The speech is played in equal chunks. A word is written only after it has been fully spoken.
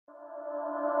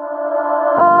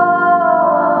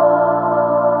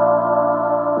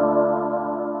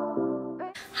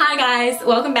guys,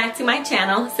 welcome back to my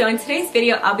channel. So in today's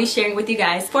video I'll be sharing with you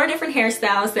guys 4 different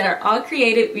hairstyles that are all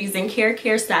created using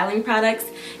KeraCare styling products.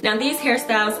 Now these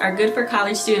hairstyles are good for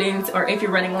college students, or if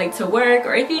you're running late to work,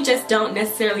 or if you just don't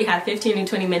necessarily have 15 to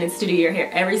 20 minutes to do your hair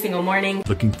every single morning.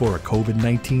 Looking for a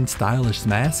COVID-19 stylish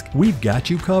mask? We've got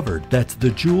you covered. That's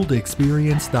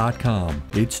thejewelledexperience.com.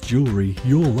 It's jewelry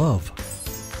you'll love.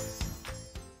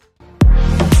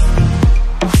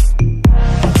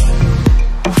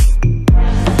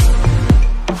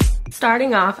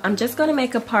 Starting off, I'm just going to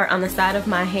make a part on the side of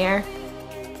my hair.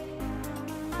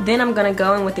 Then I'm going to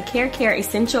go in with the KeraCare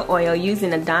essential oil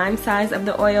using a dime size of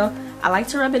the oil. I like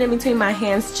to rub it in between my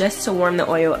hands just to warm the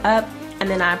oil up, and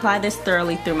then I apply this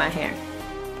thoroughly through my hair.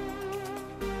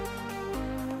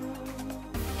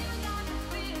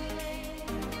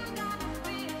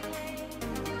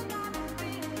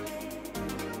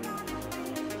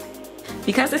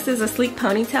 Because this is a sleek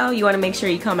ponytail, you want to make sure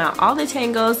you comb out all the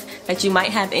tangles that you might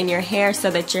have in your hair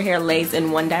so that your hair lays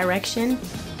in one direction.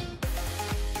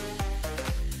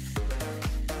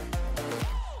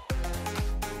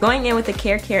 Going in with the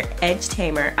KeraCare Edge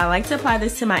Tamer, I like to apply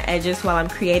this to my edges while I'm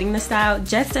creating the style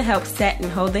just to help set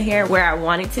and hold the hair where I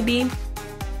want it to be.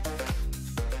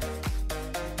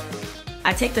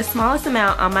 I take the smallest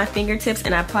amount on my fingertips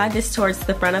and I apply this towards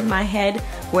the front of my head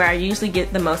where I usually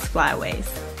get the most flyaways.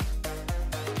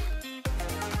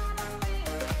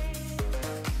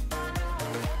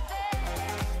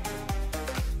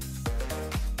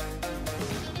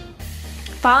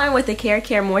 Following with the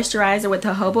KeraCare Moisturizer with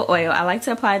jojoba oil, I like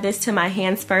to apply this to my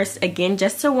hands first, again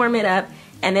just to warm it up,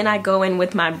 and then I go in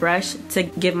with my brush to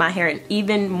give my hair an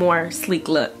even more sleek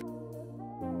look.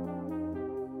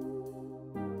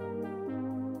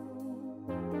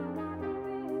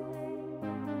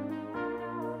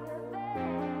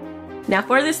 Now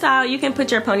for this style, you can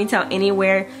put your ponytail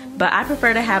anywhere, but I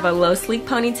prefer to have a low sleek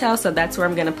ponytail, so that's where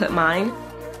I'm going to put mine.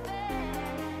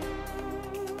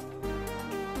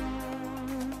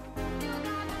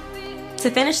 To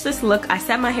finish this look, I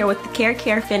set my hair with the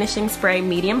KeraCare Finishing Spray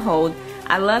Medium Hold.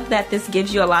 I love that this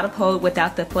gives you a lot of hold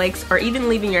without the flakes or even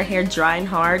leaving your hair dry and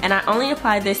hard. And I only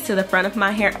apply this to the front of my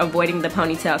hair, avoiding the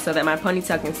ponytail so that my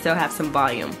ponytail can still have some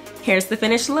volume. Here's the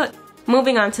finished look.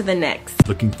 Moving on to the next.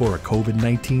 Looking for a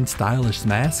COVID-19 stylish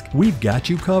mask? We've got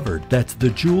you covered. That's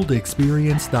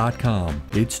thejewelledexperience.com.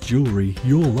 It's jewelry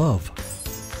you'll love.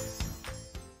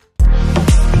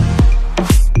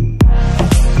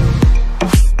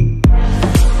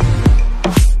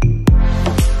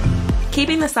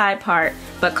 Keeping the side part,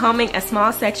 but combing a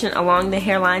small section along the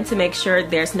hairline to make sure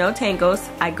there's no tangles,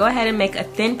 I go ahead and make a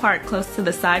thin part close to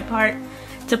the side part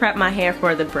to prep my hair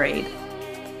for the braid.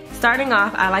 Starting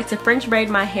off, I like to French braid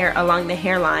my hair along the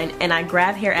hairline, and I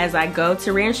grab hair as I go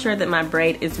to reassure that my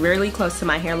braid is really close to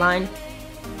my hairline.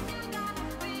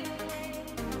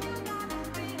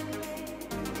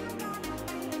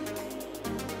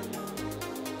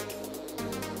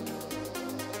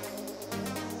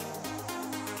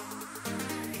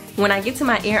 When I get to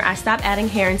my ear, I stop adding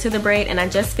hair into the braid and I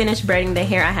just finish braiding the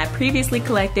hair I had previously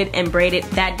collected and braided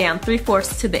that down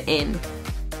 3/4 to the end.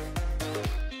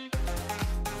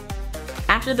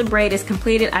 After the braid is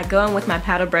completed, I go in with my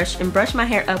paddle brush and brush my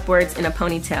hair upwards in a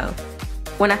ponytail.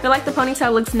 When I feel like the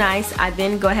ponytail looks nice, I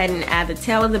then go ahead and add the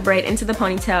tail of the braid into the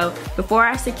ponytail before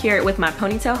I secure it with my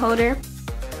ponytail holder.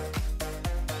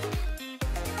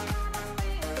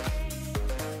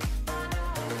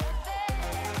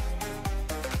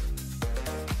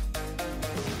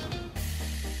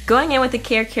 Going in with the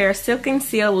KeraCare Silken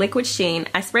Seal Liquid Sheen,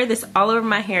 I spray this all over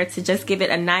my hair to just give it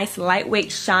a nice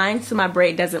lightweight shine so my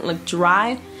braid doesn't look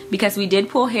dry, because we did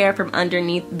pull hair from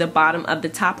underneath the bottom of the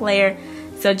top layer,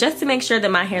 so just to make sure that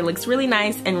my hair looks really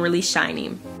nice and really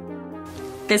shiny.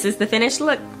 This is the finished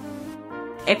look.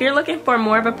 If you're looking for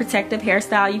more of a protective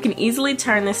hairstyle, you can easily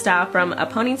turn this style from a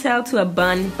ponytail to a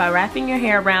bun by wrapping your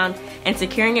hair around and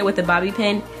securing it with a bobby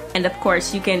pin, and of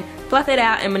course you can fluff it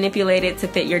out and manipulate it to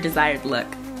fit your desired look.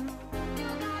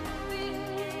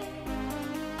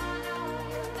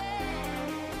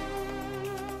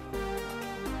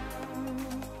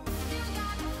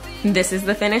 This is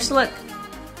the finished look.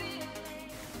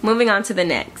 Moving on to the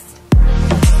next.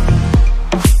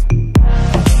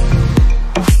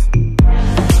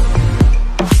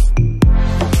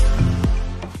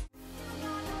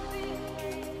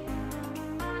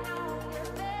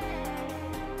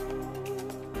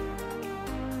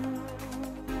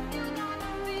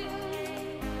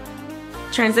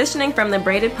 Transitioning from the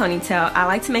braided ponytail, I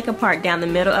like to make a part down the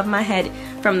middle of my head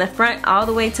from the front all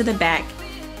the way to the back.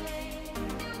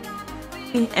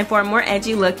 And for a more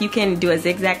edgy look, you can do a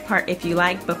zigzag part if you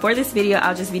like, but for this video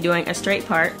I'll just be doing a straight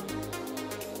part.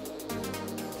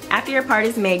 After your part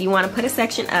is made, you want to put a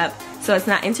section up so it's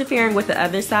not interfering with the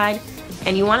other side,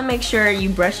 and you want to make sure you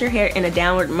brush your hair in a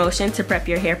downward motion to prep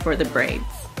your hair for the braids.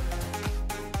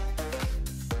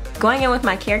 Going in with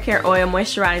my KeraCare Oil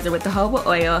Moisturizer with the jojoba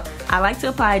oil, I like to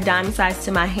apply a dime size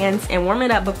to my hands and warm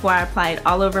it up before I apply it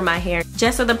all over my hair,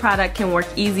 just so the product can work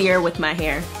easier with my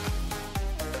hair.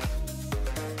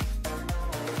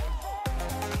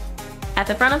 At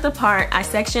the front of the part, I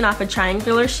section off a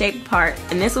triangular shaped part,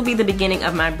 and this will be the beginning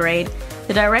of my braid.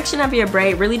 The direction of your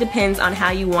braid really depends on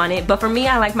how you want it, but for me,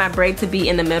 I like my braid to be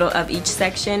in the middle of each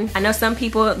section. I know some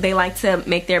people, they like to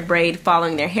make their braid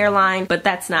following their hairline, but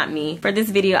that's not me. For this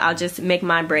video, I'll just make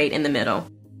my braid in the middle.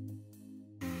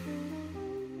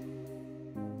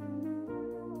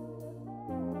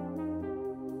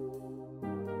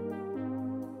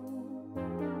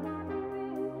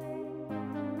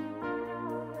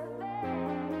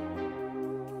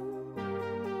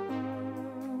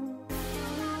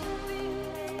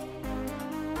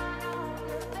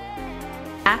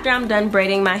 After I'm done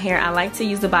braiding my hair, I like to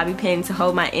use the bobby pin to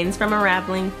hold my ends from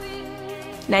unraveling.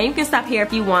 Now you can stop here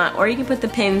if you want, or you can put the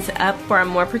pins up for a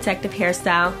more protective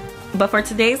hairstyle. But for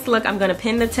today's look, I'm going to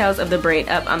pin the tails of the braid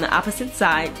up on the opposite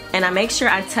side, and I make sure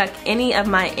I tuck any of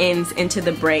my ends into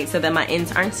the braid so that my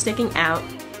ends aren't sticking out.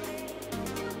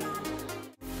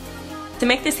 To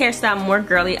make this hairstyle more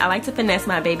girly, I like to finesse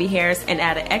my baby hairs and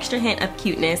add an extra hint of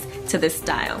cuteness to this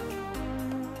style.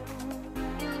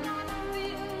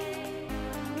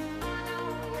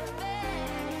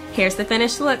 Here's the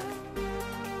finished look.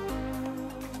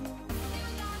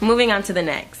 Moving on to the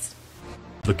next.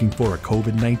 Looking for a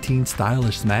COVID-19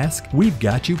 stylish mask? We've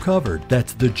got you covered.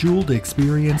 That's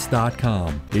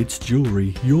thejewelledexperience.com. It's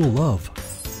jewelry you'll love.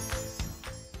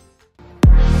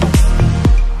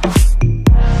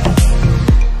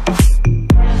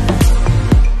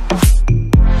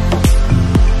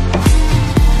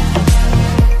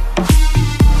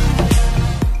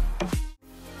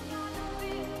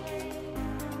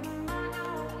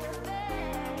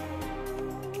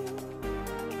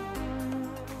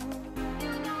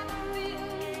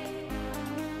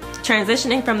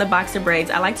 Transitioning from the boxer braids,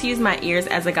 I like to use my ears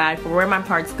as a guide for where my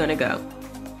part's gonna go.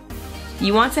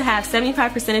 You want to have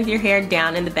 75% of your hair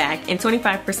down in the back and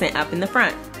 25% up in the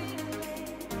front.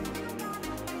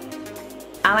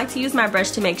 I like to use my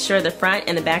brush to make sure the front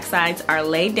and the back sides are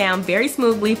laid down very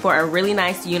smoothly for a really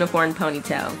nice uniform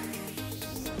ponytail.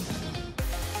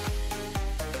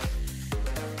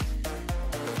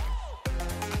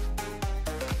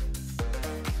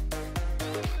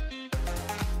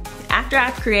 After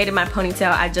I've created my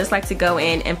ponytail, I just like to go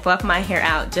in and fluff my hair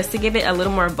out just to give it a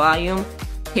little more volume.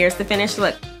 Here's the finished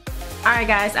look. Alright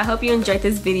guys, I hope you enjoyed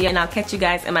this video, and I'll catch you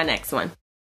guys in my next one.